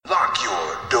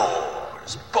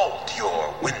doors, bolt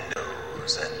your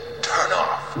windows, and turn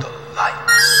off the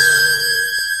lights.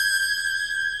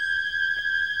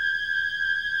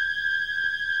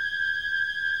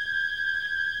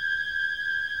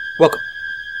 Welcome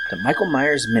to Michael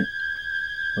Myers Minute,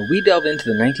 where we delve into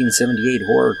the 1978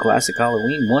 horror classic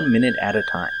Halloween 1 minute at a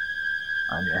time.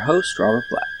 I'm your host, Robert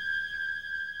Black.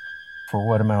 For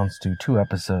what amounts to 2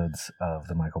 episodes of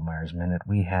the Michael Myers Minute,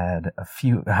 we had a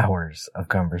few hours of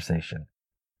conversation.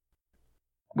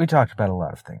 We talked about a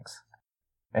lot of things.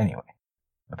 Anyway,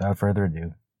 without further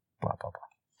ado, blah, blah,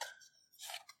 blah.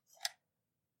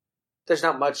 There's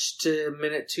not much to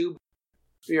minute 2.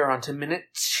 We are on to minute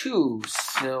 2,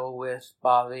 still with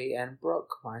Bobby and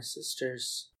Brooke, my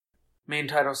sisters. Main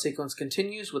title sequence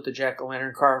continues with the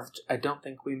jack-o'-lantern carved. I don't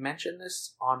think we mentioned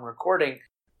this on recording.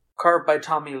 Carved by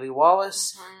Tommy Lee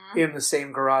Wallace in the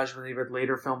same garage where they would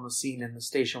later film the scene in the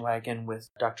station wagon with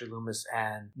Dr. Loomis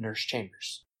and Nurse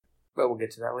Chambers. But we'll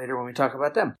get to that later when we talk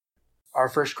about them. Our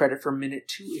first credit for minute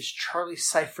 2 is Charlie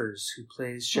Cyphers, who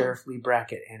plays Sheriff Lee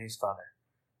Brackett, Annie's father.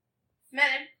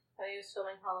 Met him while he was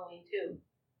filming Halloween 2.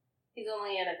 He's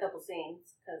only in a couple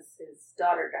scenes because his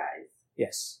daughter dies.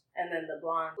 Yes. And then the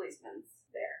blonde policeman's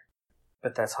there.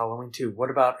 But that's Halloween 2. What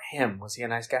about him? Was he a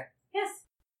nice guy? Yes.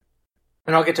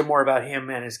 And I'll get to more about him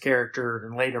and his character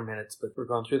in later minutes, but we're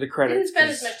going through the credits. Didn't spend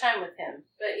as much time with him,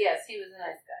 but yes, he was a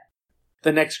nice guy.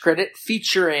 The next credit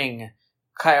featuring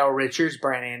Kyle Richards,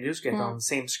 Brian Andrews, get on the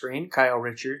same screen. Kyle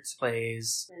Richards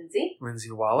plays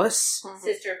Lindsay Wallace,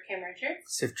 sister of Kim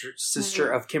Richards.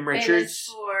 Sister of Kim Richards,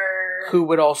 who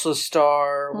would also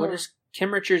star. What is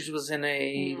Kim Richards was in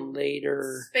a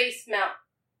later Space Mountain.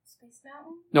 Space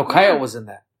Mountain? No, Kyle was in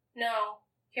that. No,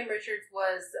 Kim Richards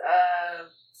was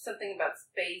something about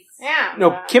space. Yeah.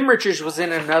 No, Kim Richards was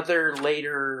in another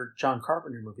later John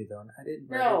Carpenter movie though. I didn't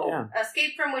write it down.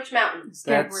 Escape from Witch Mountain.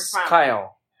 That's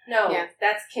Kyle. No,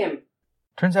 that's Kim.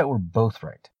 Turns out we're both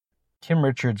right. Kim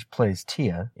Richards plays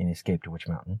Tia in Escape to Witch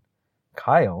Mountain.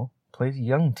 Kyle plays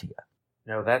young Tia.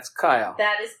 No, that's Kyle.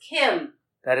 That is Kim.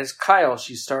 That is Kyle.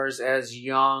 She stars as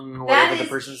young, whatever the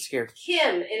person's scared.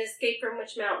 Kim in Escape from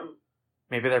Witch Mountain.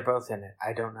 Maybe they're both in it.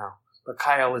 I don't know. But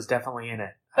Kyle is definitely in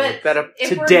it. But I looked that up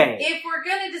today. If we're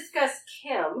going to discuss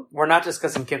Kim... We're not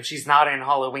discussing Kim. She's not in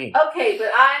Halloween. Okay, but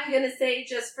I'm going to say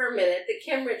just for a minute that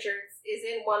Kim Richards is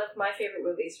in one of my favorite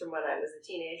movies from when I was a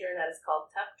teenager, and that is called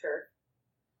Tough Turf.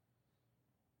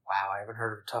 Wow, I haven't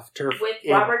heard of Tough Turf with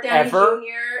Robert Downey Jr.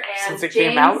 and since it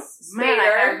James came out. Spader.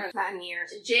 I haven't heard that in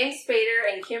years. James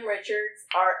Spader and Kim Richards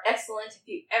are excellent if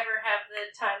you ever have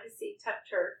the time to see Tough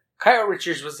Turf. Kyle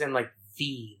Richards was in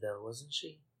V though, wasn't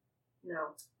she? No.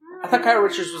 I thought Kyle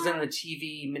Richards was in the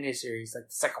TV miniseries, the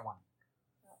second one.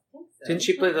 I don't think so. Didn't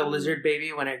she play the lizard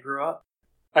baby when it grew up?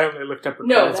 I only looked up her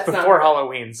No, credits that's before not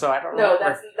Halloween, so I don't know. No,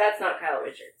 that's not Kyle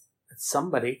Richards. It's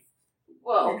somebody.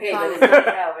 Well, okay, but it's not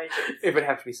Kyle Richards. It would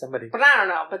have to be somebody. But I don't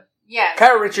know, but yeah.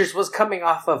 Kyle Richards was coming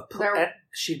off of...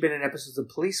 she'd been in episodes of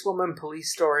Policewoman,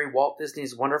 Police Story, Walt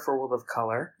Disney's Wonderful World of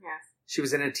Color. Yes. She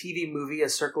was in a TV movie, A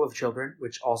Circle of Children,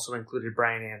 which also included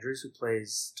Brian Andrews, who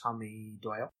plays Tommy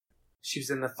Doyle. She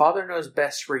was in The Father Knows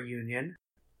Best Reunion,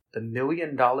 The $1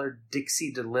 Million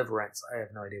Dixie Deliverance, I have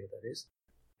no idea what that is,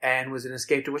 and was in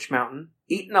Escape to Witch Mountain,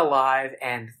 Eaten Alive,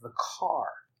 and The Car.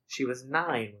 She was 9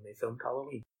 when they filmed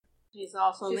Halloween. She's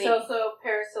also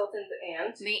Paris Hilton's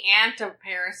aunt. The aunt of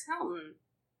Paris Hilton.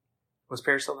 Was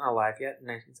Paris Hilton alive yet in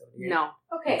 1978? No.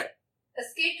 Okay.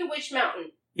 Escape to Witch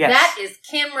Mountain. Yes. That is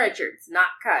Kim Richards, not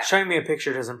Kyle. Showing me a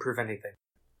picture doesn't prove anything.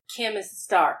 Kim is the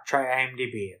star. Try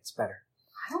IMDb, it's better.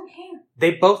 I don't care.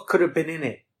 They both could have been in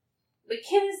it. But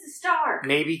Kim is the star.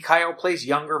 Maybe Kyle plays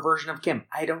younger version of Kim.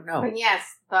 I don't know. But yes,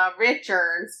 the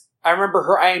Richards. I remember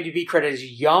her IMDb credit is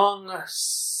young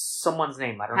someone's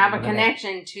name. I don't know. Have a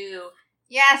connection to...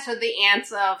 Yeah, so the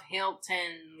aunts of Hilton.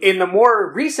 In the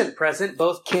more recent present,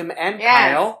 both Kim and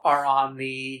Kyle are on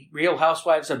the Real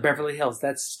Housewives of Beverly Hills.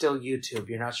 That's still YouTube.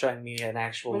 You're not showing me an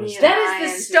actual list. That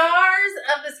is the stars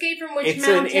of Escape from Witch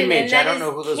Mountain. It's an image. And that I don't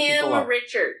know who those people are. Kim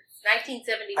Richards,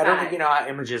 1975. I don't think you know how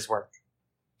images work.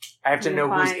 I have to know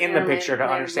who's in the picture to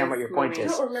understand what your point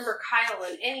is. I don't remember Kyle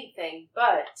in anything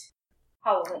but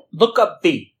Halloween. Look up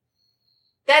V.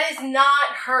 That is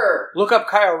not her. Look up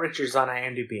Kyle Richards on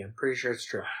IMDb. I'm pretty sure it's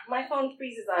true. My phone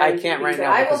freezes on I can't right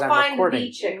now because I'm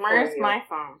recording. Where's my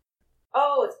phone?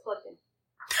 Oh, it's plugged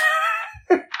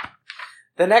in.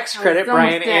 The next credit,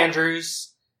 Brian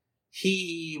Andrews.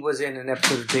 He was in an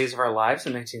episode of Days of Our Lives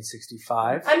in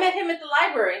 1965. I met him at the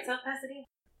library in South Pasadena.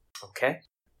 Okay.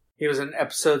 He was in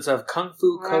episodes of Kung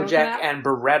Fu, Kojak, and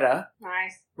Beretta.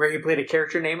 Nice. Where he played a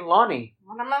character named Lonnie.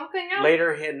 What am I looking at?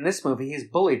 Later in this movie, he's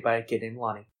bullied by a kid named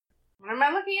Lonnie. What am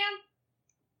I looking at?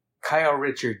 Kyle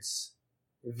Richards,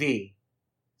 V,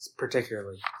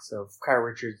 particularly. So Kyle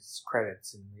Richards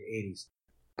credits in the 80s.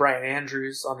 Brian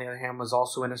Andrews, on the other hand, was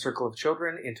also in A Circle of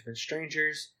Children, Intimate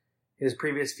Strangers. His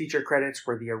previous feature credits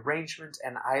were The Arrangement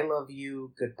and I Love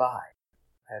You, Goodbye.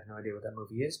 I have no idea what that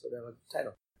movie is, but I like the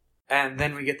title. And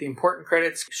then we get the important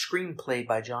credits, screenplay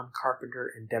by John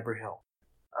Carpenter and Deborah Hill.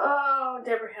 Oh,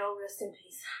 Deborah Hill, rest in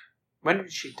peace. When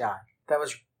did she die? That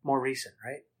was more recent,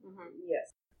 right? Mm-hmm.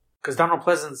 Yes. Because Donald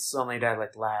Pleasance only died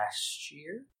like last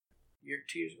year?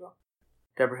 2 years ago?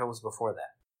 Deborah Hill was before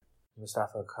that.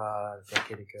 Mustafa Akkad, a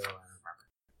decade ago, I don't remember.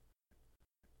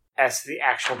 As to the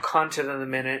actual content of the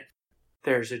minute,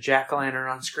 there's a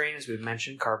jack-o'-lantern on screen, as we've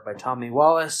mentioned, carved by Tommy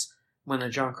Wallace. When the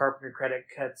John Carpenter credit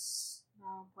cuts...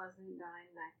 Oh, Pleasant died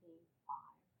in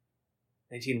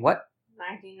 1995. 19 what?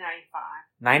 1995.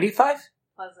 95?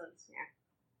 Pleasant, yeah.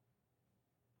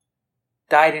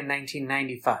 Died in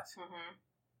 1995. Mm-hmm.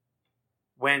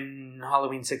 When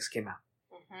Halloween 6 came out.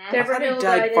 Mm-hmm. Deborah thought he Hill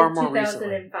died died far in more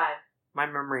 2005. My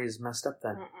memory is messed up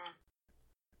then. Mm-mm.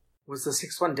 Was the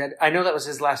 6th one dead? I know that was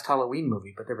his last Halloween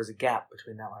movie, but there was a gap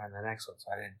between that one and the next one,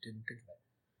 so I didn't think of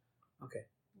it. Okay.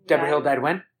 Deborah Hill died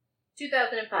when?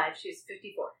 2005. She was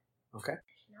 54. Okay.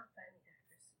 Not finding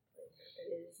actress, but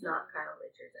it is not Kyle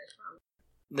Richards, I promise.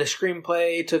 The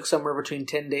screenplay took somewhere between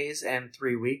 10 days and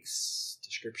 3 weeks.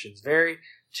 Descriptions vary.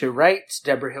 To write,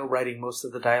 Deborah Hill writing most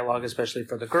of the dialogue, especially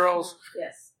for the girls.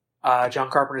 Yes. John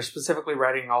Carpenter specifically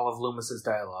writing all of Loomis's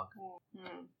dialogue.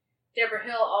 Mm-hmm. Deborah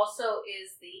Hill also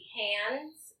is the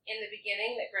hands in the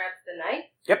beginning that grabs the knife.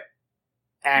 Yep.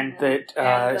 And that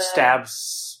And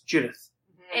stabs Judith.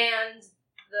 And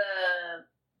the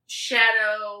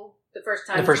shadow, the first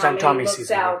time Tommy looks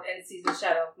sees it, out and sees the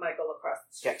shadow of Michael across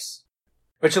the street. Yes.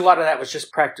 Which a lot of that was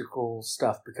just practical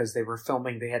stuff because they were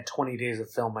filming, they had 20 days of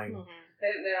filming. Mm-hmm.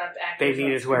 They're not They actors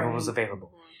needed on whoever screen. was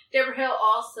available. Deborah Hill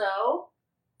also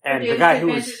And the produced guy who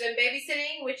was... Adventures in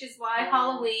Babysitting, which is why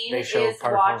Halloween They show is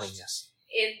part of watched. Halloween, yes.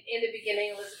 In the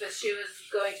beginning, Elizabeth Shue was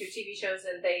going through TV shows,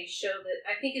 and they show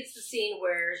that. I think it's the scene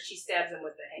where she stabs him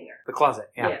with the hanger. The closet,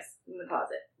 yeah. Yes, in the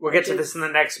closet. We'll get to this in the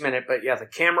next minute, but yeah, the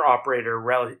camera operator,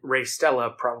 Ray Stella,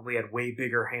 probably had way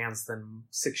bigger hands than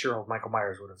 6-year-old Michael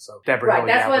Myers would have. So Deborah Hill,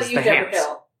 That's yeah, what was you the Deborah hands.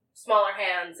 Hill. Smaller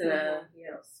hands and a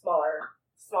smaller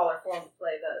form to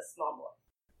play the small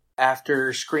boy.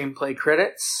 After screenplay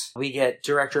credits, we get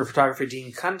director of photography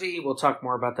Dean Cundy. We'll talk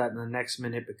more about that in the next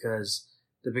minute because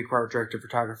the big part of director of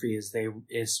photography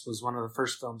was one of the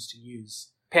first films to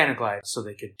use Panaglide, so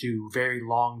they could do very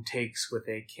long takes with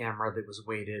a camera that was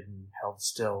weighted and held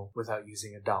still without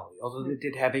using a dolly. Although they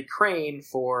did have a crane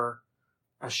for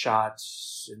a shot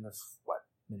in the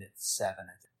minute 7,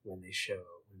 I think, when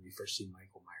we first see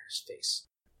Michael Myers' face.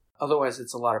 Otherwise,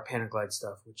 it's a lot of Panaglide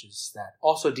stuff, which is that.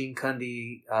 Also, Dean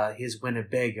Cundy, his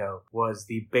Winnebago was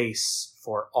the base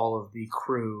for all of the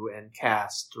crew and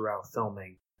cast throughout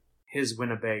filming. His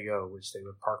Winnebago, which they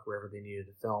would park wherever they needed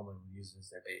to film and use as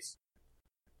their base.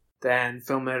 Then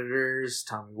film editors,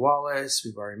 Tommy Wallace,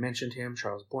 we've already mentioned him,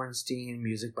 Charles Bornstein,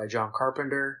 music by John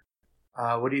Carpenter.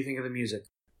 What do you think of the music?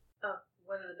 Oh,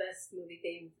 one of the best movie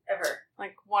themes ever.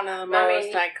 Like one of the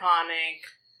most iconic.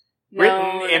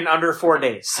 Written in under 4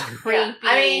 days. Creepy. Yeah.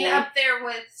 I mean, up there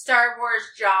with Star Wars,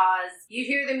 Jaws. You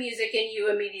hear the music and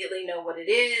you immediately know what it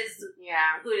is,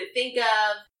 Yeah. who to think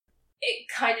of. It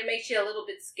kind of makes you a little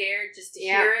bit scared just to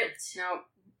hear it. Nope.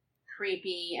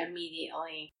 Creepy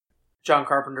immediately. John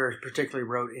Carpenter particularly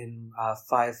wrote in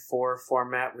 5/4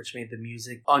 format, which made the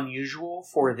music unusual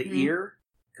for the ear,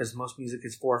 because most music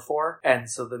is 4/4, and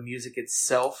so the music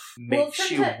itself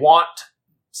makes you want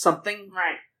something.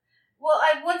 Right. Well,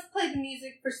 I once played the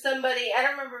music for somebody. I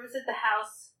don't remember. It was at the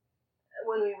house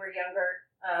when we were younger.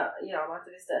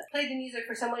 Monte Vista. Played the music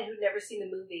for someone who'd never seen the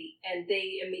movie, and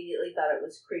they immediately thought it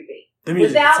was creepy. The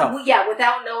music itself.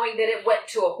 Without knowing that it went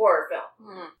to a horror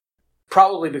film. Mm.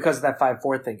 Probably because of that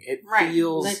 5/4 thing. It Right.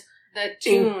 feels The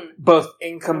tune. both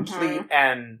incomplete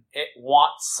and it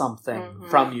wants something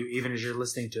from you, even as you're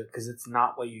listening to it, because it's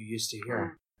not what you used to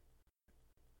hear.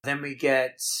 Then we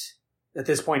get, at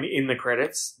this point in the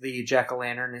credits, the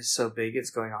jack-o'-lantern is so big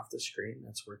it's going off the screen.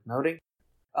 That's worth noting.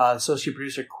 Associate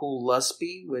producer Cool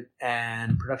Lusby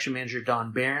and production manager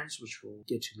Don Behrens, which we'll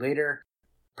get to later.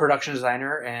 Production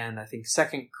designer, and I think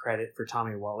second credit for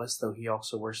Tommy Wallace, though he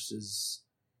also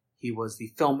he was the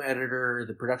film editor,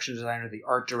 the production designer, the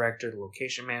art director, the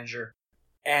location manager,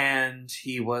 and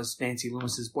he was Nancy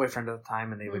Loomis's boyfriend at the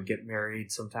time, and they would get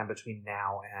married sometime between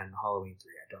now and Halloween 3.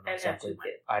 I don't know And exactly. have 2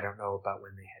 kids. I don't know about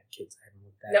when they had kids. I haven't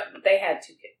looked at it. No, they had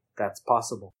 2 kids. That's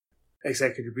possible.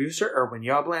 Executive producer Erwin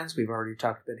Yablans. We've already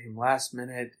talked about him last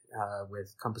minute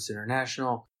with Compass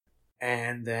International.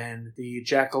 And then the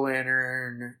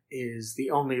jack-o'-lantern is the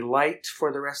only light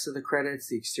for the rest of the credits.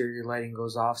 The exterior lighting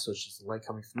goes off, so it's just the light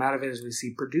coming from out of it, as we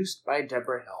see produced by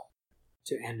Deborah Hill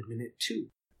to end minute 2.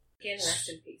 Again, rest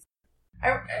in peace.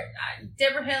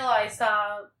 Deborah Hill, I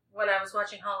saw when I was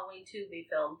watching Halloween 2 be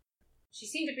filmed. She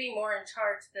seemed to be more in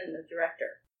charge than the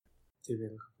director. Did we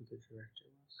look up who the director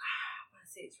was? I want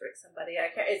to say it's Rick somebody.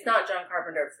 It's not John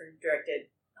Carpenter who directed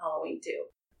Halloween 2.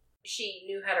 She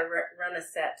knew how to run a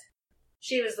set.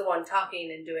 She was the one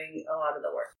talking and doing a lot of the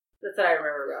work. That's what I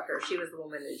remember about her. She was the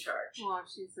woman in charge. Well,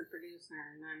 she's the producer,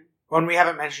 and then One we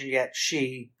haven't mentioned yet,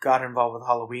 she got involved with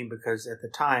Halloween because at the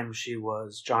time she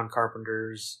was John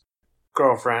Carpenter's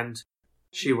girlfriend.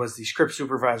 She was the script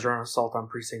supervisor on Assault on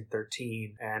Precinct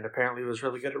 13, and apparently was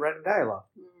really good at writing dialogue.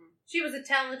 She was a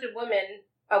talented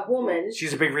woman.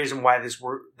 She's a big reason why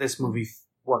this movie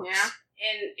works. Yeah.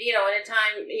 And, in a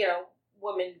time,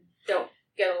 women don't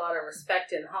get a lot of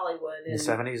respect in Hollywood. In the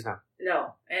 70s, no.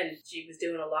 No, and she was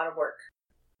doing a lot of work.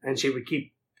 And she would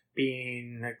keep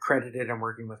being credited and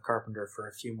working with Carpenter for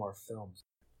a few more films.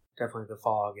 Definitely The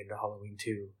Fog into Halloween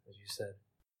 2, as you said.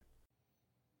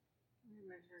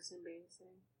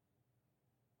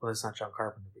 Well, that's not John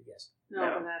Carpenter, but yes.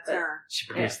 No, but that's her. She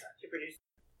produced that. She produced.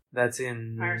 That's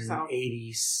in Herself.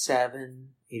 87,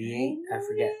 88, I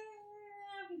forget.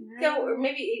 No, or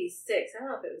maybe 86. I don't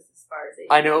know if it was as far as 86.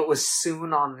 I know it was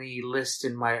soon on the list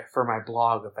for my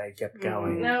blog if I kept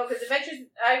going. No, because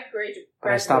I graduated.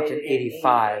 But I stopped at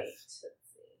 85. 88. Let's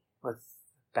see. With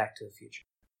Back to the Future.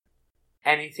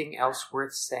 Anything else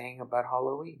worth saying about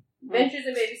Halloween? Adventures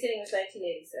in Babysitting was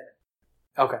 1987.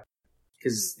 Okay.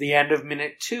 Because the end of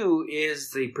minute 2 is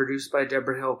the produced by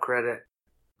Deborah Hill credit.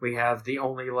 We have the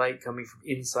only light coming from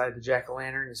inside the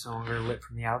jack-o'-lantern. It's no longer lit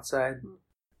from the outside.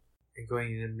 And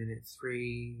going into minute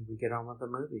 3, we get on with the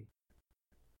movie.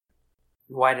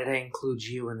 Why did I include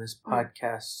you in this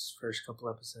podcast's first couple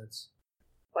episodes?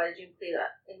 Why did you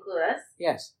include us?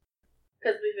 Yes.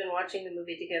 Because we've been watching the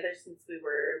movie together since we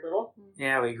were little.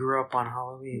 Yeah, we grew up on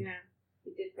Halloween. Yeah.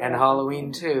 We did And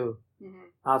Halloween 2. Mm-hmm.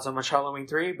 Not so much Halloween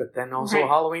 3, but then also Right.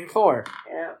 Halloween 4.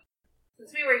 Yeah.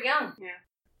 Since we were young. Yeah.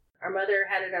 Our mother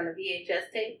had it on a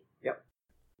VHS tape.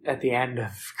 At the end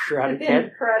of Karate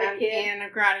Kid. Karate Kid. And a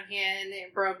Karate Kid,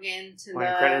 it broke into One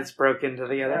credits broke into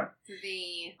the other.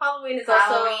 the Halloween is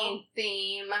also... Halloween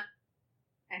theme,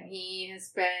 and he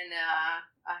has been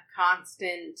a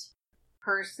constant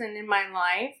person in my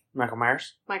life, Michael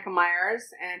Myers. Michael Myers,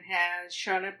 and has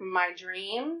shown up in my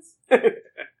dreams.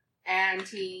 And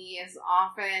he is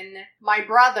often my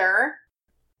brother,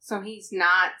 so he's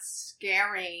not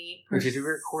scary. Per Did you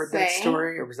record that se.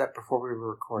 story, or was that before we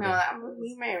were recording? No,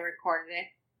 we may have recorded it.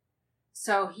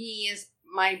 So he is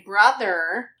my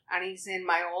brother, and he's in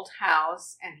my old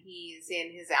house, and he's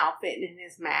in his outfit and in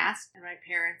his mask, and my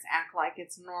parents act like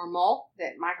it's normal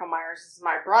that Michael Myers is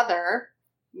my brother.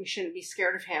 We shouldn't be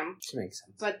scared of him. Which makes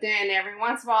sense. But then every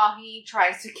once in a while he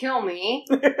tries to kill me,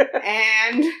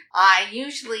 and I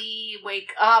usually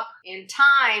wake up in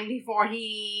time before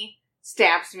he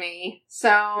stabs me.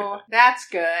 So that's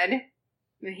good.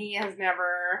 He has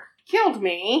never killed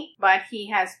me, but he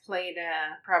has played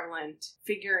a prevalent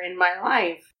figure in my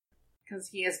life because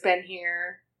he has been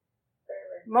here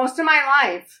most of my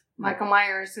life. Michael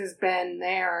Myers has been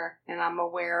there, and I'm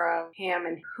aware of him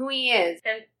and who he is.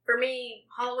 And for me,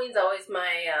 Halloween's always my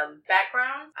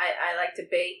background. I like to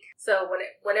bake. So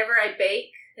whenever I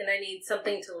bake and I need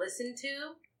something to listen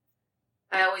to,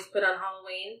 I always put on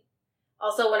Halloween.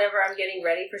 Also, whenever I'm getting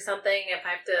ready for something, if I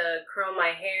have to curl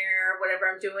my hair, whatever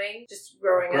I'm doing, just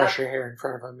growing up. Brush your hair in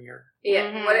front of a mirror.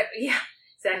 Yeah, Mhm. yeah,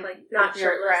 exactly. Not With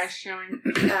your shirtless. breast showing.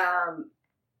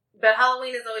 But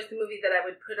Halloween is always the movie that I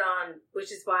would put on,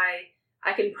 which is why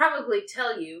I can probably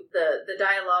tell you the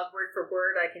dialogue word for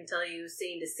word. I can tell you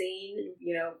scene to scene,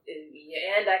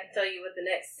 and I can tell you what the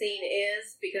next scene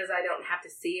is because I don't have to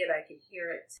see it. I can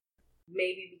hear it.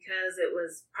 Maybe because it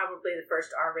was probably the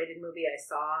first R-rated movie I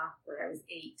saw when I was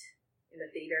 8 in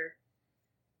the theater.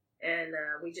 And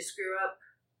we just grew up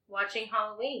watching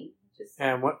Halloween.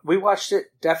 And we watched it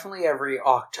definitely every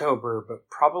October, but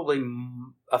probably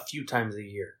a few times a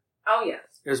year. Oh, yeah.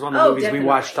 It was one of the movies definitely. we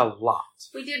watched a lot.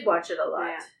 We did watch it a lot.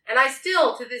 Yeah. And I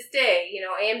still, to this day,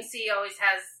 AMC always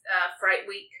has Fright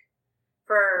Week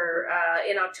for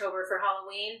in October for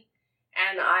Halloween.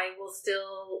 And I will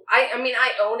still... I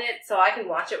own it, so I can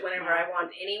watch it whenever I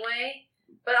want anyway.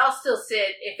 But I'll still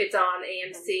sit if it's on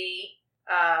AMC.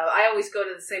 I always go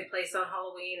to the same place on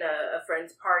Halloween, a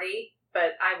friend's party.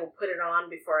 But I will put it on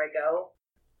before I go.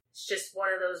 It's just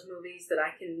one of those movies that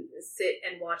I can sit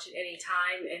and watch at any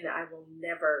time, and I will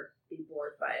never be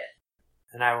bored by it.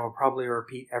 and I will probably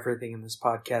repeat everything in this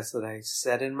podcast that I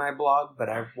said in my blog, but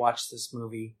I've watched this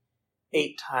movie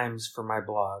 8 times for my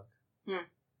blog.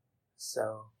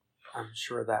 So I'm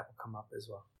sure that will come up as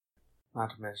well. Not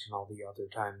to mention all the other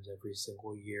times every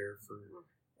single year for,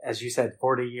 as you said,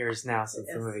 40 years now since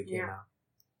the movie came out.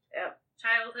 Yeah.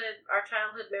 Our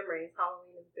childhood memories,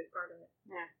 Halloween is a big part of it.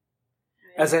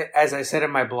 Yeah. As I said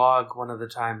in my blog, one of the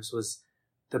times was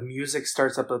the music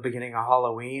starts up at the beginning of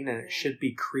Halloween, and it should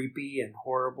be creepy and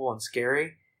horrible and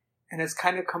scary, and it's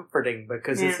kind of comforting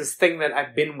because it's this thing that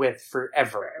I've been with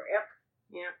forever. Yep.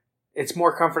 Yeah. It's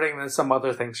more comforting than some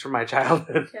other things from my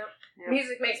childhood. Yep. Yeah.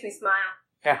 Music makes me smile.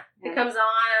 Yeah. It comes on,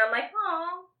 and I'm like,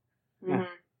 oh.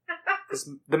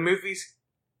 Mm-hmm. The movie's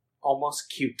almost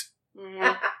cute,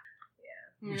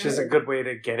 Mm-hmm. which is a good way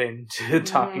to get into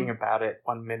talking about it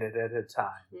 1 minute at a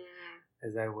time,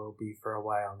 as I will be for a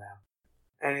while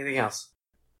now. Anything else?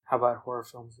 How about horror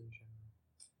films in general?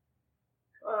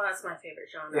 Oh, that's my favorite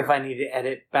genre. If I need to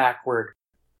edit backward,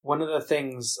 one of the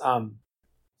things,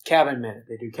 Cabin Minute,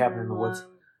 they do Cabin in the Woods,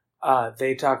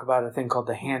 they talk about a thing called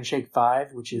the Handshake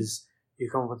 5, which is, you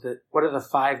come up with what are the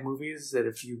 5 movies that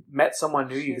if you met someone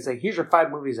new, you can say, here's your 5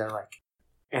 movies I like.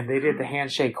 And they did the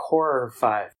Handshake Horror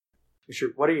 5.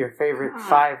 What are your favorite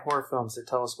 5 horror films that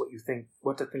tell us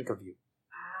what to think of you?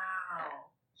 Wow.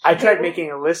 I tried making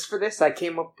a list for this. I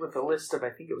came up with a list of, I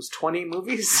think it was 20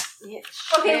 movies. Yeah.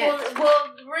 Okay,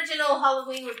 well, original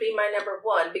Halloween would be my number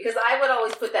 1, because I would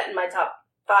always put that in my top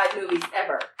 5 movies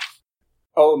ever.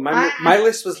 Oh, my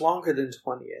list was longer than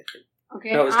 20, I think.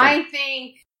 Okay, No, it was I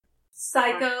think...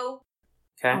 Psycho,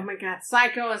 Okay. Oh my god,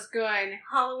 Psycho is good.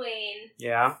 Halloween.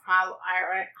 Yeah.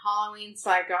 Halloween,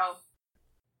 Psycho.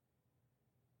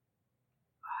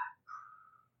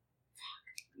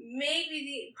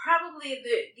 Maybe probably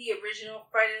the original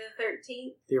Friday the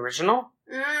 13th. The original?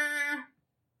 My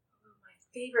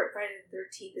favorite Friday the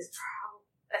 13th is probably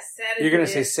as sad as You're going it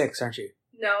to say is. 6, aren't you?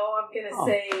 No, I'm going to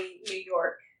say New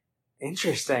York.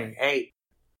 Interesting. 8.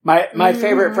 My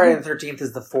favorite Friday the 13th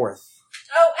is the 4th.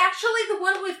 Oh, actually, the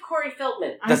one with Corey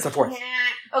Feldman. That's the 4th.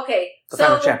 Okay, The so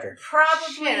final chapter.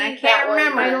 probably Shit, I can't that one,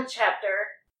 remember. final chapter.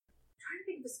 I'm trying to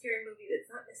think of a scary movie that's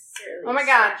not necessarily. Oh my a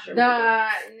god,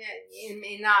 slasher movie. it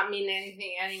may not mean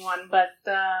anyone, but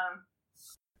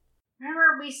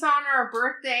remember we saw on her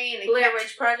birthday and it Blair kept-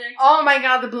 Witch Project. Oh my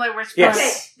god, the Blair Witch Yes.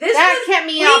 Project. Okay, this That was, kept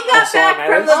me we up. got Also on back my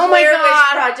from list. the Oh my Blair God.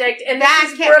 Witch Project, and That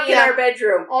this is kept Brooke me in up. our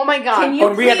bedroom. Oh my god. Can you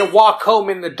When we had to please- walk home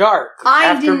in the dark I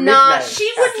after did not- midnight.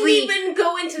 She wouldn't Sleep. even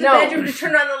go into the No. bedroom to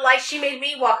turn on the light. She made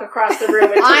me walk across the room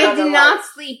and turn I on the did not light.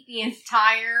 sleep the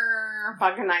entire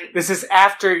fucking night. This is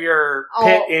after your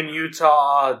pit in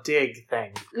Utah dig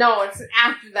thing. No, it's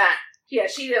after that. Yeah,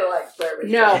 she didn't like Blair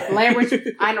Witch No, Project. Blair Witch.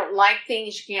 I don't like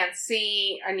things you can't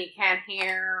see and you can't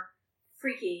hear.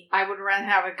 Freaky. I would rather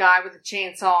have a guy with a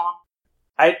chainsaw.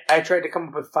 I tried to come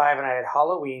up with 5, and I had Let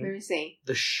Halloween, me see.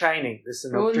 The Shining. This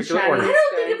is in Oh, no The particular Shining. I order.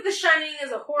 don't Good. think of The Shining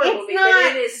as a horror It's movie, not,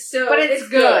 but it is so. but it's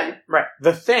good. Right.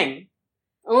 The Thing.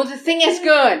 Oh, the thing is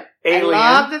good. Alien.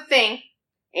 I love the thing.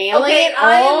 Alien. Okay, I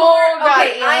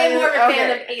I am more of a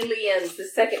fan of Aliens, the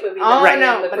second movie. than Oh, I am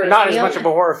no, the but first Not as movie. much of a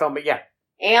horror film, but yeah.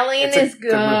 Alien It's a is good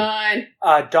good.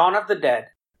 movie. Dawn of the Dead.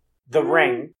 The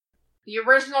Ring. The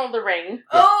original The Ring.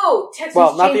 Oh, Texas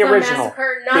Well, not the Chainsaw original.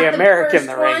 Massacre, not The the American first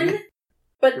The one, Ring.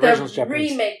 but The the original's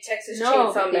Japanese. remake Texas No,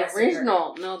 Chainsaw the Massacre.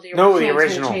 original. No, the No, original. the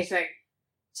original.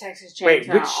 Texas Chainsaw. Wait,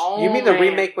 which? Oh, you mean the man.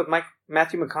 remake with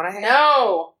Matthew McConaughey?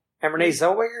 No. And Renee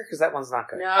Zellweger? Because that one's not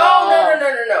good. No. Oh,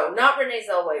 no, not Renee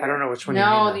Zellweger. I don't know which one you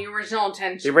No, mean. the original.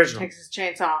 The original. Texas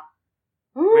Chainsaw.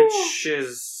 though. Ooh. Which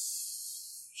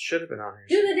is... should have been on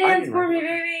here. Do the I dance didn't for me,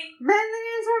 remember. baby.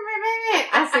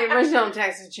 That's the original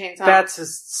Texas Chainsaw. That's a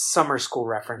summer school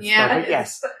reference. Yeah. But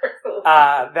yes.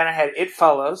 Then I had It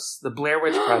Follows, The Blair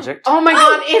Witch Project, Oh my Oh,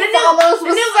 god, the It new- Follows the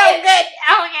was new so It. good.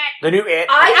 Oh my The New It.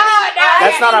 That's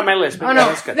That's not on my list, but Oh, yeah, no.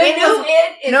 that's good. The new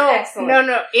It is no, excellent.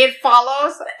 no, It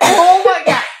Follows. Oh my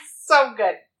god, so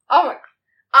good. Oh my.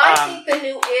 I think the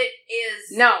new It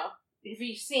is No, have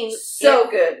you seen so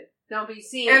It? good. No, have you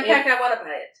seen In fact, It? I want to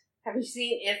buy it. Have you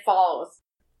seen It Follows?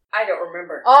 I don't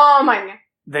remember. Oh my god.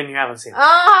 Then you haven't seen it.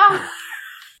 Ah.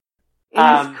 It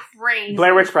was Um, crazy.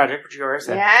 Blair Witch Project, which you already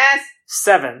said. Yes.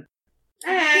 7. I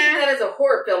think that is a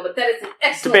horror film, but that is an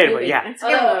excellent Debatable, movie. yeah. It's a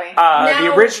good movie. The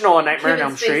Now, original A Nightmare on Kevin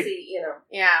Elm Street. Spacey, you know.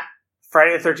 Yeah.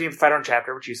 Friday the 13th, Final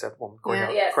Chapter, which you said. Well, Corey Yeah.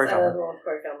 Feldman. Yes, Corey I love Feldman. the one with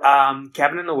Corey Feldman.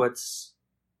 Cabin in the Woods.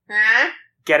 Huh?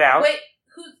 Get Out. Wait,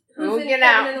 who's We'll in get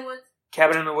Cabin out. in the Woods?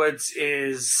 Cabin in the Woods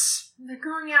is They're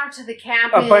going out to the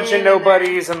cabin. a bunch of and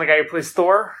nobodies and the guy who plays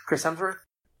Thor, Chris Hemsworth.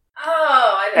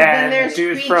 Oh, I know. then And there's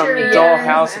dude from creatures,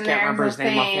 Dollhouse, I and can't remember there's his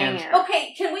name a offhand. thing.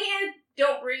 Okay, can we add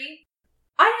Don't Breathe?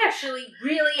 I actually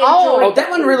really Oh. enjoyed Oh, that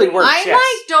one really works. I yes.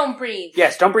 like Don't Breathe.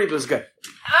 Yes, Don't Breathe was good.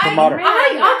 I'll Modern.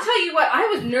 tell you what, I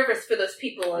was nervous for those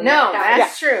people in No, that house.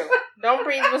 that's true. Don't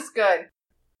Breathe was good.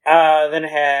 Then it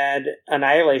had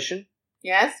Annihilation,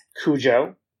 Yes?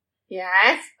 Cujo.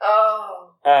 Yes?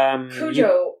 Oh, You-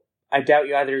 Cujo. I doubt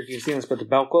you either of you have seen this, but the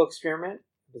Belko Experiment.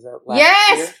 Was that last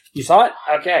Yes! year? You saw it?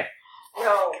 Okay.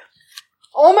 No.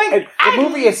 Oh my And the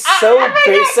movie is so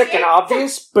basic and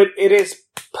obvious, but it is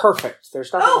perfect.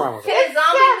 There's nothing wrong Oh, with can it. a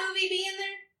zombie movie be in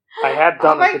there? I have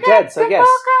Dawn Oh of the Dead, so the yes.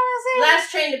 Belko is in.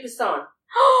 Last Train to Busan.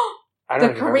 I The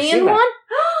don't think I've ever Korean seen that. one?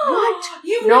 What?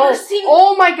 You've No. never seen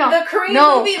Oh my god. the Korean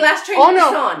No. movie Last Train Oh, to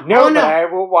no. Busan? No, Oh, no. but I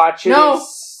will watch it. No.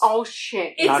 It's Oh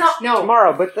shit. It's not on- no.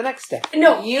 tomorrow, but the next day.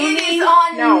 No, You it need- is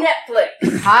on no.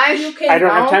 Netflix. Hush. You can I don't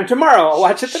No. have time tomorrow. I'll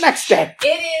watch it the next day. It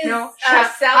is No.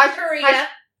 South Hush. Korea. Hush.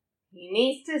 He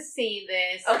needs to see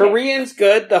this. Okay. Korean's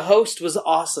good. The host was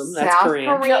awesome. That's South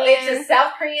Korean. Korea. No, it's a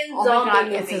South Korean Oh zombie my god,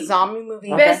 movie. it's a zombie movie.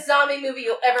 Okay. Best zombie movie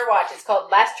you'll ever watch. It's called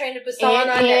Last Train to Busan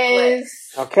on It Netflix.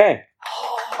 is. Okay.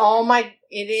 Oh my,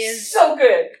 it is. So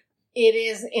good. It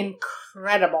is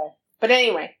incredible. But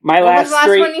anyway, My what was the last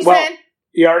three. one you well, said?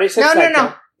 you already said No, no, Psycho.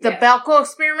 no. The Yeah. Belko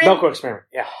Experiment. Belko Experiment.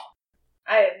 Yeah.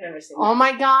 I have never seen Oh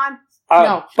my god. A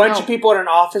No, bunch no. of people in an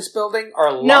office building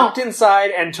are No. locked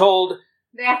inside and told,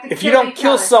 They have to if you don't each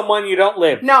kill other. someone, you don't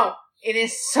live. No, it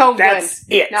is so That's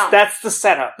good. it. No. That's the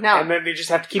setup. No. And then they just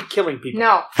have to keep killing people.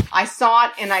 No, I saw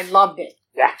it and I loved it.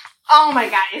 Yeah. Oh my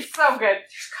god, it's so good.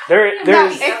 There's,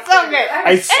 it's so good.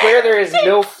 I swear there is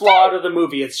no flaw to the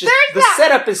movie. It's just, There's the not.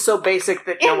 setup is so basic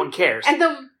that no And- one cares. And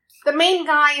the main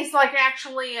guy is like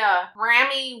actually a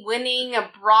Grammy winning a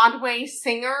Broadway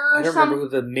singer I or don't something.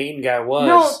 remember who the main guy was.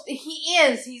 No, he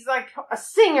is. He's like a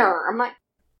singer. I'm like,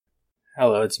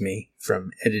 Hello, it's me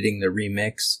from editing the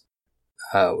remix,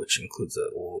 which includes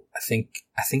I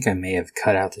think I may have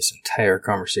cut out this entire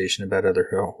conversation about other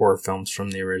horror films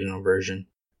from the original version.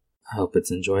 I hope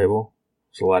it's enjoyable.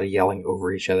 There's a lot of yelling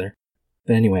over each other.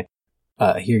 But anyway,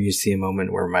 here you see a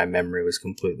moment where my memory was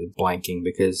completely blanking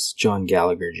because John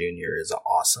Gallagher Jr. is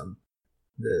awesome.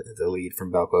 The lead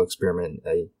from Belko Experiment.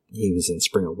 He was in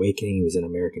Spring Awakening. He was in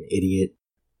American Idiot.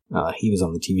 He was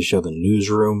on the TV show The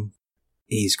Newsroom.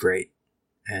 He's great.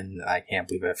 And I can't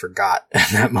believe I forgot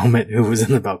at that moment who was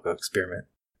in the Belko Experiment.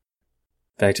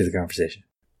 Back to the conversation.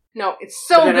 no, it's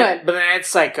so but then good. But then I had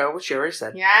Psycho, which you already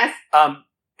said. Yes,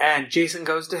 And Jason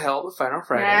Goes to Hell, the final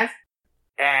Friday. yes,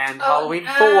 And Oh, Halloween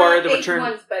 4, the eighth return.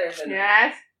 one's better than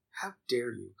yes. How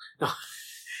dare you? No,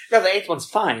 no, the 8th one's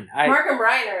fine. Mark and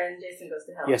Brian are in Jason Goes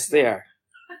to Hell. Yes, they are.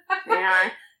 Yeah.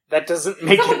 That doesn't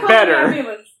make Someone it call the better.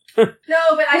 ambulance. No,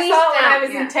 but I Please saw it when I don't,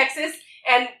 was yeah. in Texas,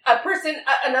 and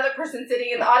another person sitting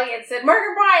in the audience said, Mark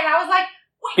and Brian. I was like,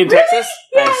 wait, In really? Texas?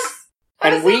 Yes. Nice. I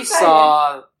was And so we excited.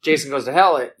 saw Jason Goes to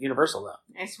Hell at Universal,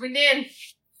 though. Yes, we did.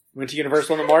 Went to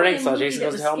Universal in the morning, saw Movie Jason that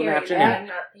Goes was to Hell in the scary afternoon. that I'm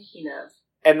not thinking of.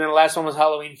 And then the last one was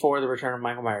Halloween 4, the return of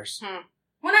Michael Myers.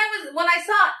 When I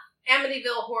saw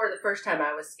Amityville Horror the first time,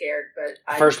 I was scared, but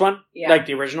The first one? yeah, Like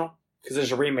the original? Because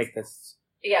there's a remake that's...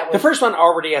 yeah, The with, first one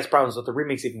already has problems, but the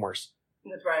remake's even worse.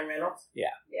 with Ryan Reynolds. Yeah.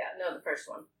 No, the first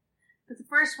one. But the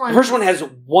first one. The first one has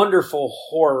wonderful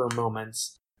horror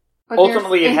moments, but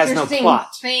ultimately there's it has no interesting plot,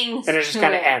 Things and it just to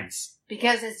kind of it, ends.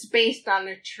 because it's based on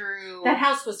a true That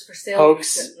house was for sale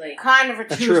Hoax. recently. kind of a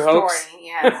true, true story. hoax?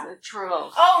 Yes, a true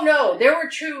hoax. Oh no, there were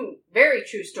very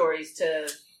true stories to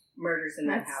murders in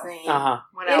that Let's house. see. Uh-huh.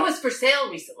 What It else? was for sale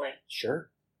recently. Sure.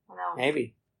 What else?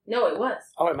 Maybe. No, it was.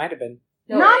 Oh, it might have been.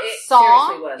 No, Not it Saw,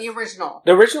 seriously was. the original.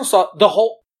 The original saw the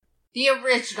whole... The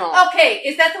original. Okay,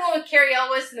 is that the one with Carrie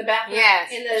Elwes in the bathroom? Yes.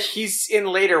 In the He's in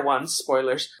later ones,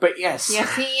 spoilers, but yes.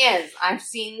 Yes, he is. I've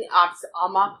seen.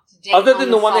 I'm up to date. Other on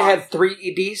than the one that Saw. had 3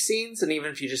 ED scenes, and even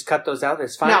if you just cut those out,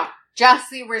 it's fine. No, just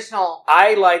the original.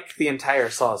 I like the entire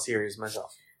Saw series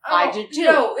myself. I do too.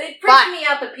 No, it freaks But- me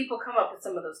out that people come up with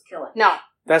some of those killings. No,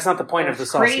 That's not the point of the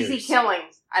Saw crazy series.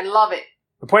 killings. I love it.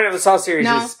 The point of the Saw series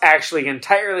No. is actually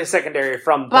entirely secondary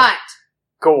from the But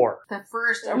gore. the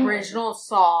first original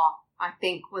Saw, I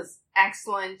think, was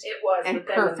excellent. It was And with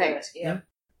them in perfect. it, Yeah.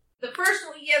 The first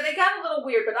one, yeah, they got a little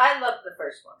weird, but I loved the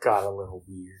first one. Got a little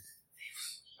weird.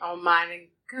 Oh my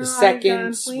god! The second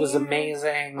that's was weird.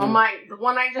 amazing. Oh my! The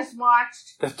one I just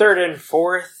watched. The third and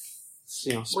fourth,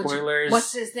 Which- spoilers.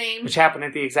 What's his name? which happen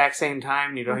at the exact same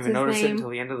time. You don't What's even his notice it name? until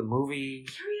the end of the movie.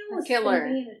 Carrie Elwes Killer. is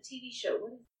gonna be in a TV show.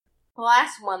 What is The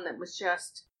last one that was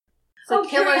just. Oh, The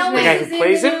Carrie killer's Elwes The guy name. who is in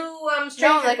plays the him? new, No,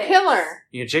 Stranger the Things. killer.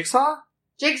 You know, Jigsaw?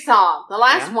 Jigsaw. The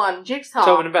last Yeah. one. Jigsaw.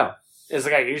 Tobin and Bell is the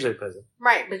guy who usually plays it.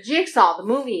 Right, but Jigsaw, the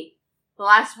movie. The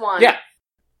last one. Yeah.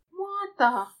 What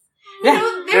the? Yeah,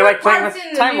 there they're were like playing parts with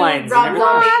in the timelines new and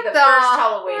Rob everything. Zombie, What the the- first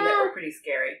Halloween that were pretty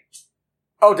scary.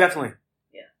 Oh, definitely.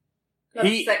 Not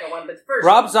He- the second one, but the first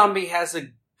Rob one. Zombie has a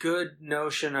good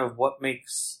notion of what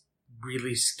makes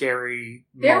really scary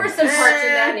There were moments. some parts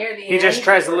in that near the end. He just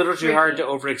tries that a were little too hard freaky. to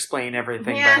over-explain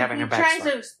everything by Yeah, having he a tries backstory.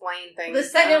 to explain things. The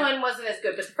second one wasn't as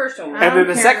good, but the first one was. I And then don't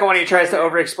the care second to one he tries to explain it.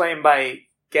 over-explain by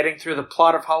getting through the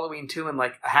plot of Halloween 2 in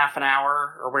like a half an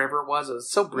hour or whatever it was. It was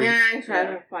so brief. Yeah, I tried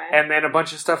to explain. And then a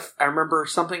bunch of stuff. I remember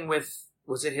something with,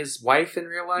 was it his wife in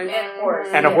real life? And horse.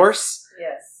 And a yes. horse?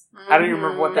 Yes. I don't even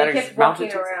remember what that They is kept mounted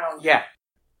walking to. around. Yeah.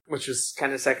 Which was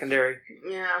kind of secondary.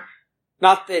 Yeah.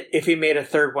 Not that if he made a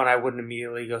third one, I wouldn't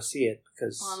immediately go see it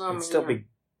because Well, no, it'd still me be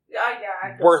Yeah,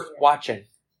 I could worth see it. watching.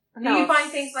 Do you find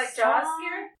things like Jaws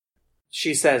scary?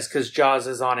 She says because Jaws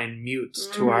is on in mute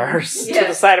to Mhm. ours, to Yes.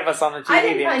 the side of us on the I TV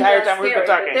didn't the find entire Jaws time we've been scary,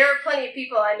 but talking. there are plenty of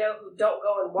people I know who don't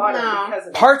go in water No. because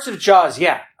of it. Parts of Jaws,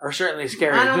 yeah, are certainly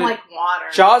scary. I don't The- like water.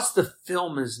 Jaws, the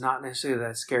film, is not necessarily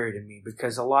that scary to me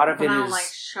because a lot of But it I don't is like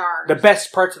sharks. the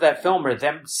best parts of that film are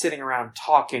them sitting around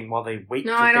talking while they wait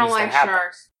No, for I don't things like to happen.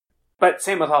 sharks. But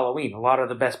same with Halloween. A lot of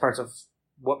the best parts of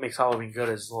what makes Halloween good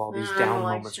is all these I down don't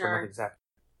like moments where nothing's happening.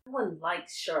 No one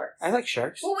likes sharks. I like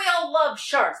sharks. Well, we all love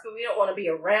sharks, but we don't want to be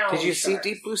around. Did you see sharks.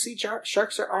 Deep Blue Sea Sharks?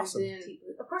 Sharks are awesome. I did.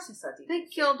 Of course, I saw Deep. They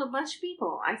killed a bunch of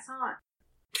people. I saw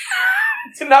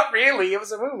it. Not really. It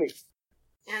was a movie.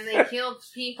 And they killed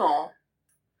people.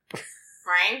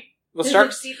 Right? Well, There's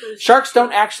sharks. a Deep Blue Sea. Sharks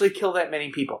don't actually kill that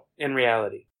many people in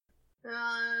reality.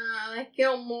 They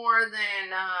kill more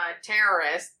than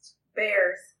terrorists.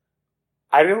 Bears.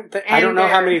 I don't. I And don't know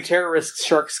how many bears. terrorists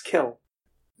sharks kill.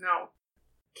 No.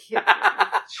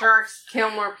 Sharks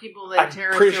kill more people than I'm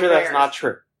terrorists. pretty sure or that's bears. not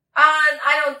true.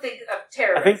 I don't think of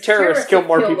terrorists. I think terrorists kill have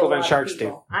more killed people a than lot of sharks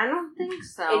people. I don't think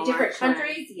so. In different actually.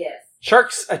 countries, yes.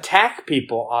 Sharks attack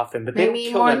people often, but they Maybe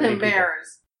don't kill more that many than people.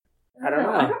 bears. I don't know.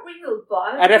 I don't read a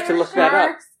lot of I'd have to bears. look that up.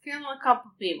 Sharks kill a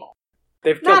couple people.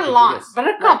 They've killed Not a people, lot, yes. but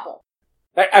a couple.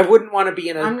 I wouldn't want to be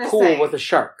in a I'm just pool saying. with a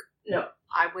shark. No.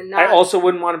 I would not. I also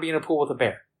wouldn't want to be in a pool with a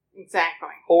bear, Exactly.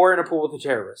 or in a pool with a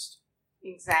terrorist,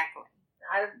 Exactly.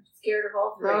 I'm scared of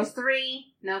all three. Those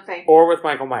three, no thank you. or with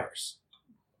Michael Myers.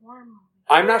 What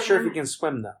I'm not sure if he can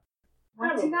swim though.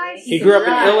 did I He see? He grew up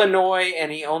in Right. Illinois,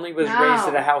 and he only was No. raised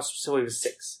at a house until he was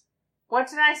 6. What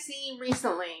did I see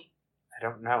recently? I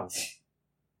don't know.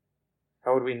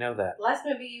 How would we know that? Last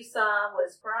movie you saw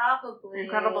was probably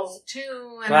Incredibles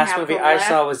 2. And The last I have movie to I left-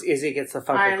 saw was Izzy Gets the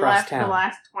Fuck I Across left the Town.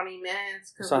 last 20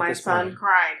 minutes because Saw it my this son morning.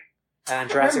 cried. And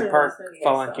I Jurassic remember the Park last movie I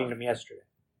Fallen saw. Kingdom yesterday.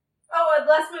 Oh,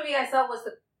 the last movie I saw was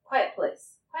The Quiet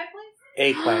Place. Quiet Place?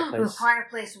 A Quiet The Place. Quiet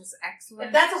Place was excellent.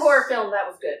 If that's a horror film, that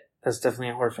was good. That's definitely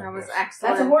a horror film. That was yes.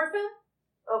 excellent. That's a horror film?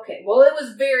 Okay. Well, it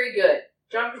was very good.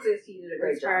 John Krasinski did a It great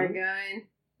was job. very good.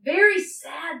 Very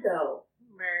sad, though.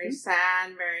 Very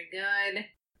sad. Very good.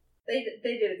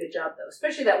 They did a good job, though.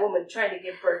 Especially that woman trying to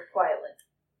give birth quietly.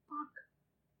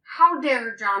 How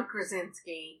dare John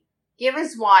Krasinski give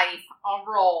his wife a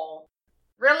role?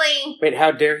 Really? Wait,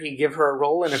 how dare he give her a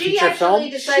role in a She feature actually film?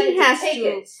 decided She to has take to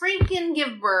it. freaking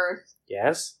give birth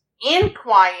Yes. in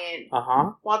quiet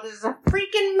Uh-huh. while there's a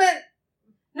freaking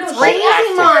No, It's she crazy asked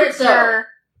for it, though. monster.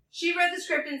 She read the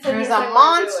script and said, There's yes, a I wanna do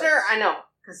monster. it. I know.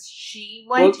 Because she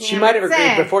went Well, to she him might have and agreed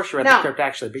said, before she read the No. script,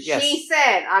 actually, but yes. She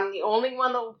said, I'm the only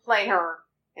one that will play her.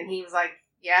 And he was like,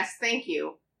 yes, thank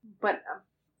you. But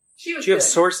She was Do you have good.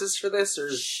 sources for this, or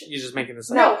is you just making this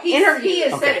up? No, he has Okay.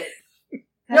 said it.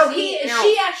 No, he-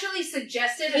 she actually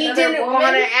suggested he another didn't woman,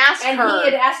 want to ask and her. he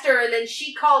had asked her, and then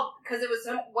she called because it was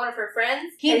one of her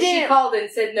friends. He and she didn't- called and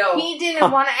said no. He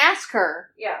didn't want to ask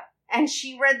her. Yeah, And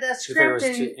she read the She thought it script was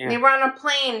and too- yeah. they were on a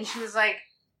plane and she was like,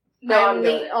 no, I'm I'm the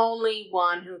doing it. only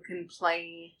one who can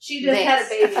play. She just this. had a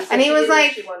baby, so And he she was didn't know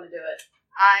like- she wanted to do it.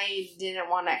 I didn't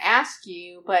want to ask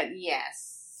you, but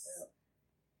yes.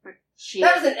 But she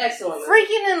That was an excellent movie.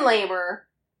 freaking in labor.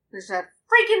 There's a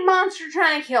freaking monster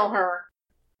trying to kill her.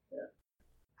 Yeah.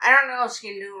 I don't know what she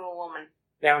can do to a woman.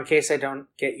 Now, in case I don't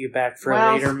get you back for What a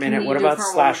else later can minute, you what do about for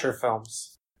a slasher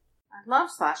films? I love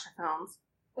slasher films.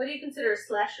 What do you consider a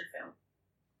slasher film?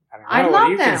 I don't know. I what love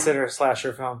do you them. consider a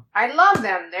slasher film? I love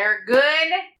them. They're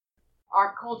good.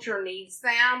 Our culture needs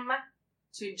them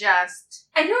to just.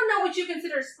 I don't know what you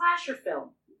consider a slasher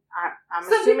film. I'm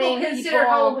Some assuming people consider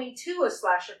Halloween 2 a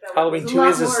slasher film. Halloween It was 2 lot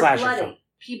is a more slasher bloody. film.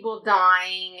 people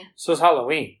dying So is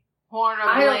Halloween. horribly.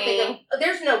 I don't think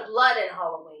there's no blood in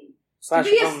Halloween. Slasher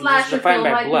to be a film is slasher defined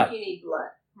film, by I blood. think you need blood.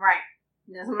 Right.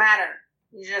 Doesn't matter.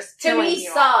 You're just To killing me,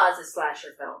 people. Saw is a slasher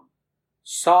film.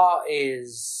 Saw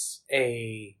is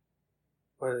a,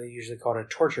 what do they usually call it, a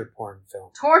torture porn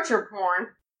film. Torture porn.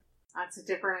 That's a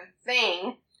different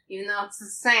thing. Even though it's the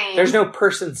same. There's no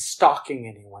person stalking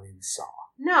anyone in Saw.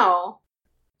 No.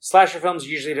 Slasher films are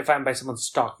usually defined by someone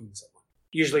stalking someone.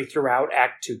 Usually throughout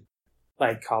Act 2.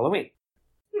 Like Halloween.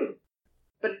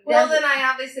 But Well, then I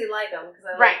obviously like them because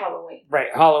I Right. like Halloween.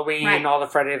 Right, Halloween, Right. all the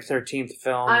Friday the 13th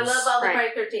films. I love all the Right.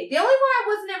 Friday 13th. The only one I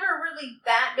was never really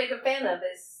that big a fan of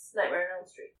is Nightmare on Elm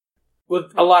Street. Well,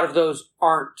 a lot of those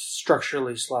aren't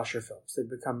structurally slasher films.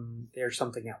 They're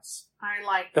something else. I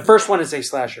like The first one is a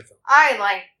slasher film. I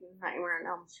like Nightmare on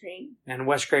Elm Street. And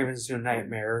Wes Craven's New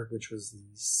Nightmare, which was the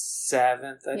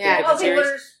 7th, I Yeah. think, of the Okay,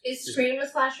 series. is Scream a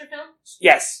slasher film?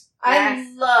 Yes. I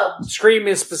Yes. love Scream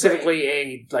is specifically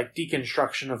a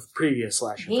deconstruction of previous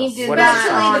slasher He films. did What is that it?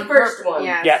 Especially on the first purpose. one.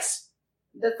 Yes. Yes.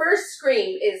 the first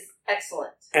Scream is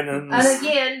excellent. And then And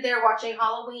again, they're watching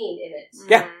Halloween in it.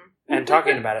 Yeah. Mhm. and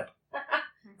talking about it.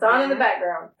 It's on in the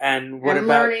background. And what and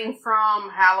about learning from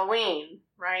Halloween,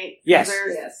 right? Yes.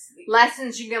 There's Yes.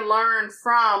 lessons you can learn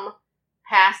from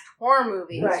past horror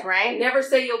movies, Right. right? Never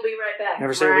say you'll be right back.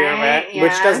 Never Say We'll Be Right Back, Right,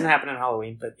 which yeah. doesn't happen in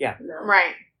Halloween, but yeah. No.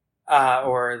 Right,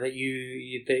 Or that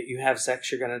you have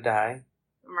sex, you're gonna die.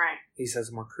 right. He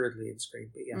says more crudely in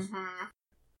Scream, but yes. Mm-hmm.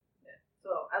 So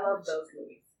I love those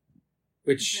movies.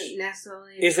 Which Isn't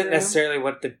necessarily isn't true. necessarily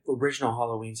what the original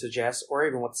Halloween suggests, or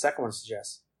even what the second one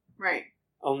suggests. Right.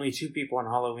 Only 2 people on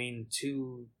Halloween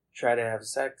 2 try to have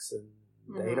sex, and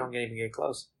they Mhm. don't even get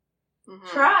close. Mhm.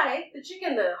 Try. The chick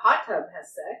in the hot tub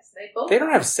has sex. They both They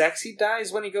don't have sex. He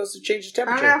dies when he goes to change the I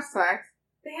don't temperature. have sex.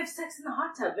 They have sex in the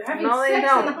hot tub. They're having No, they sex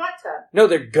don't. in the hot tub. No,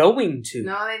 they're going to.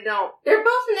 No, they don't. They're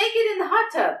both naked in the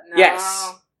hot tub. No.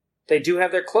 Yes. They do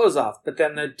have their clothes off, but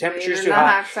then the temperature's They too do not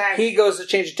hot. have sex. He goes to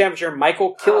change the temperature.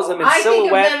 Michael kills him in I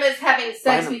silhouette. think of them as having sex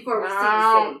Behind him. before we see No.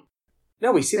 the scene.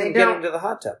 No, we see They them get don't. into the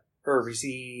hot tub. Or we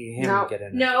see him No. get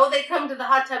in. No, they come to the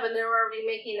hot tub and they're already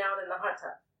making out in the hot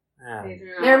tub. Ah. They do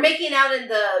not. They're making out in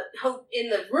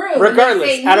the room. and Regardless,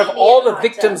 they say, out of "Meet me all in the hot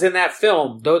victims tub." in that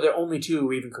film, though the only 2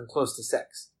 who even come close to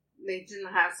sex. They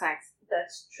didn't have sex.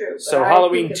 That's true. but So I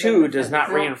Halloween think of 2 them as does not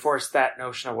having sex. reinforce that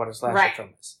notion of what a slasher Right.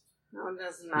 film is. No, it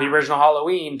does not. The original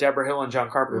Halloween, Deborah Hill and John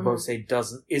Carpenter Mhm. both say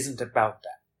isn't about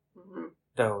that. hmm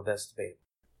Though that's debatable.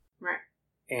 Right.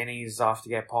 Annie's off to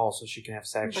get Paul so she can have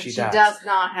sex. But She she dies. does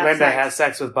not have Linda sex. has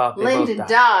sex with Bob. They Linda both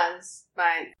die. does,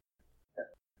 but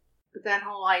that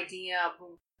whole idea of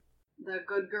the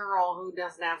good girl who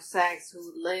doesn't have sex,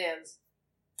 who lives,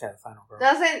 Yeah, the final girl.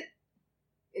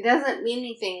 it doesn't mean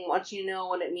anything once you know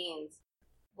what it means.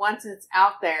 Once it's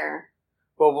out there,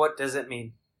 Well, what does it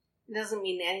mean? it doesn't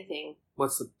mean anything.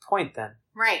 What's the point then?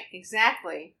 Right,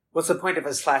 exactly. What's the point of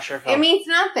a slasher film? It means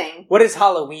nothing. What does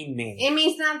Halloween mean? It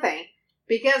means nothing.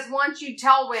 Because once you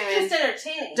tell women, Just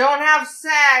entertaining. don't have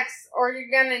sex or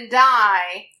you're gonna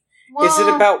die. Well, Is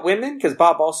it about women? Because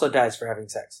Bob also dies for having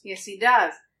sex. Yes, he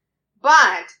does.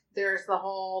 But there's the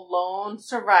whole lone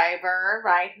survivor,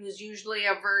 right? Who's usually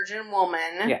a virgin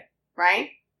woman. Yeah. Right?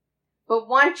 But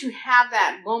once you have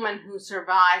that woman who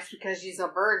survives because she's a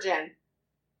virgin,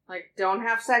 like don't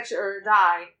have sex or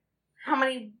die, how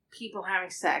many people having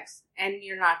sex and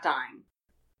you're not dying?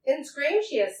 In Scream,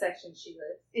 she has sex and she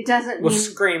lives. It doesn't Well, mean...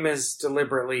 Scream is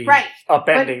deliberately Right.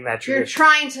 upending that You're tradition.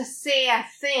 trying to say a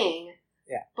thing.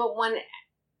 Yeah. But when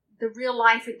the real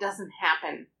life, it doesn't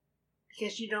happen.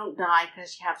 Because you don't die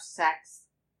because you have sex.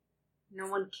 No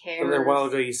one cares. A little while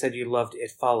ago, you said you loved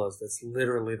It Follows. That's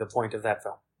literally the point of that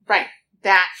film. Right.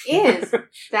 That is.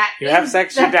 You have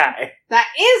sex, you die. That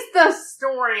is the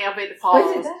story of It Why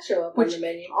did Follows. that show up Which- on the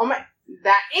menu? Oh my.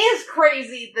 That is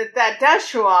crazy that does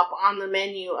show up on the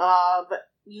menu of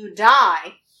You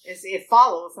Die. Is It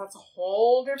Follows. That's a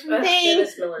whole different That's thing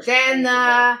Dennis Miller's than crazy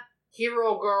the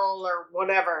Hero Girl or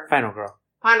whatever. Final Girl.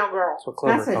 Final Girl. That's what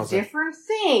Clover That's a calls it. different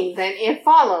thing than It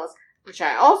Follows, which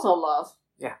I also love.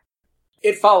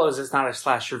 It Follows is not a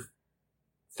slasher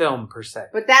film per se.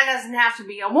 But that doesn't have to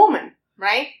be a woman,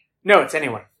 right? No, it's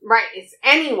anyone. Right. It's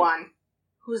anyone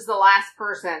who's the last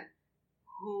person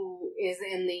who is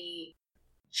in the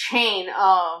chain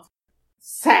of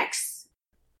sex,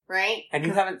 right? And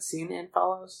you haven't seen It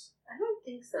Follows? I don't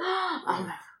think so. Oh,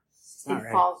 All It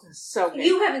right. Follows is so good.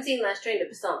 You haven't seen Last Train to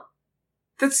Busan.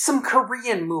 That's some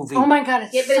Korean movie. Oh my god,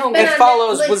 it's Yeah, but so it's been It on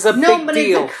Follows Netflix. was a No, big but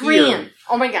deal it's a Korean. here.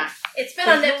 Oh my god. It's been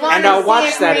on If you Netflix. want And to I'll see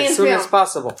watch a that Korean as soon as film,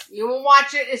 possible. You will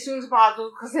watch it as soon as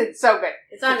possible because it's so good.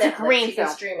 It's on It's a Netflix. Korean You can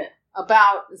film. stream it.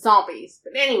 About zombies.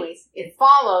 But anyways, It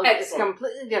Follows is Excellent.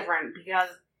 completely different because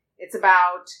it's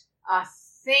about a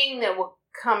thing that will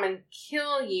come and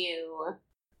kill you,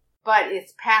 but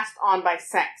it's passed on by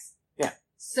sex. Yeah.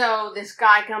 So this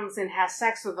guy comes and has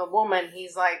sex with a woman.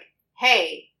 He's like,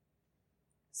 hey,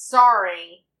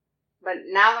 sorry, but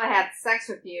now that I had sex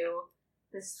with you,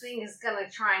 this thing is gonna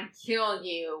try and kill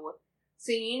you.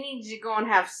 So you need to go and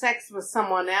have sex with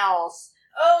someone else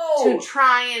to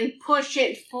try and push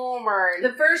it forward.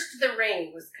 The first, The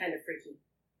Ring, was kind of freaky.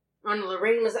 Oh, no, The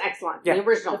Ring was excellent. Yeah. The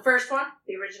original. The first one,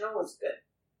 the original, was good.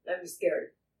 That was scary.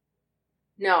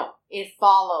 No, It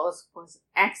Follows was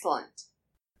excellent.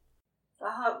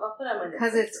 I'll put on my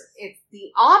Because Netflix it's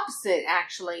the opposite,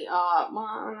 actually. Well,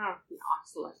 not the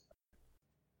opposite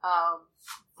of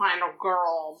Final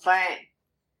Girl,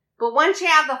 but once you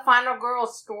have the Final Girl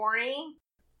story,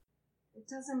 it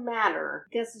doesn't matter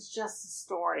because it's just a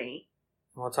story.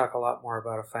 We'll talk a lot more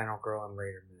about a Final Girl in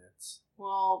later minutes.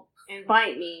 Well,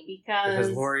 invite me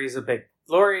because Lori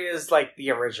is like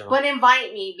the original. But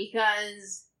invite me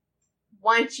because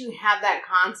once you have that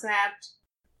concept,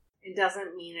 it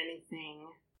doesn't mean anything.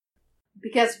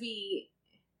 Because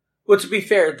well, to be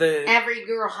fair, every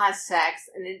girl has sex,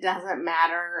 and it doesn't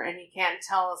matter, and you can't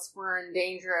tell us we're in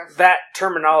danger of that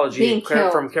terminology being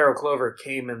killed. from Carol Clover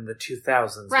came in the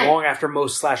 2000s, Right. long after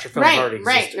most slasher films already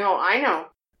existed. Right, no, I know.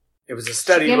 It was a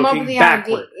study Came up looking with the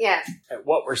backward idea, yes. at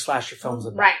what were slasher films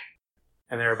about. Right,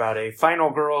 And they're about a final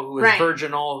girl who is Right.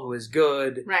 virginal, who is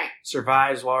good, right.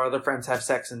 survives while her other friends have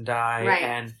sex and die, Right.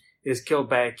 and is killed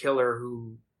by a killer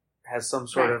who has some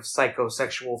sort of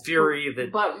psychosexual fury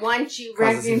that... But once you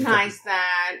causes him to recognize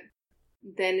that,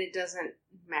 then it doesn't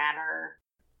matter.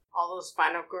 All those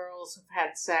final girls have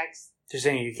had sex. You're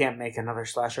saying you can't make another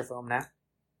slasher film now?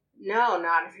 No,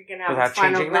 not if you're going to have Without a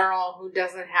final changing that? girl who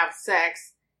doesn't have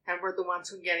sex, and we're the ones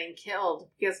who are getting killed,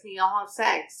 because we all have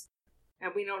sex,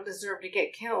 and we don't deserve to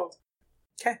get killed.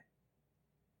 Okay.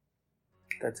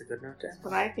 That's a good note to end. That's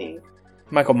what I think.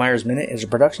 Michael Myers Minute is a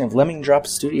production of Lemming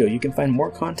Drops Studio. You can find more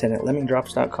content at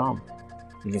lemmingdrops.com.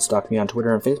 You can stalk me on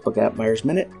Twitter and Facebook at Myers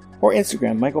Minute, or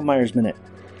Instagram, Michael Myers Minute.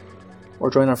 Or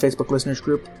join our Facebook listeners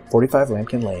group, 45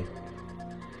 Lambkin Lane.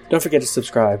 Don't forget to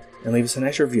subscribe and leave us a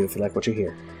nice review if you like what you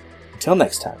hear. Until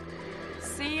next time.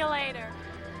 See you later.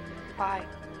 Bye.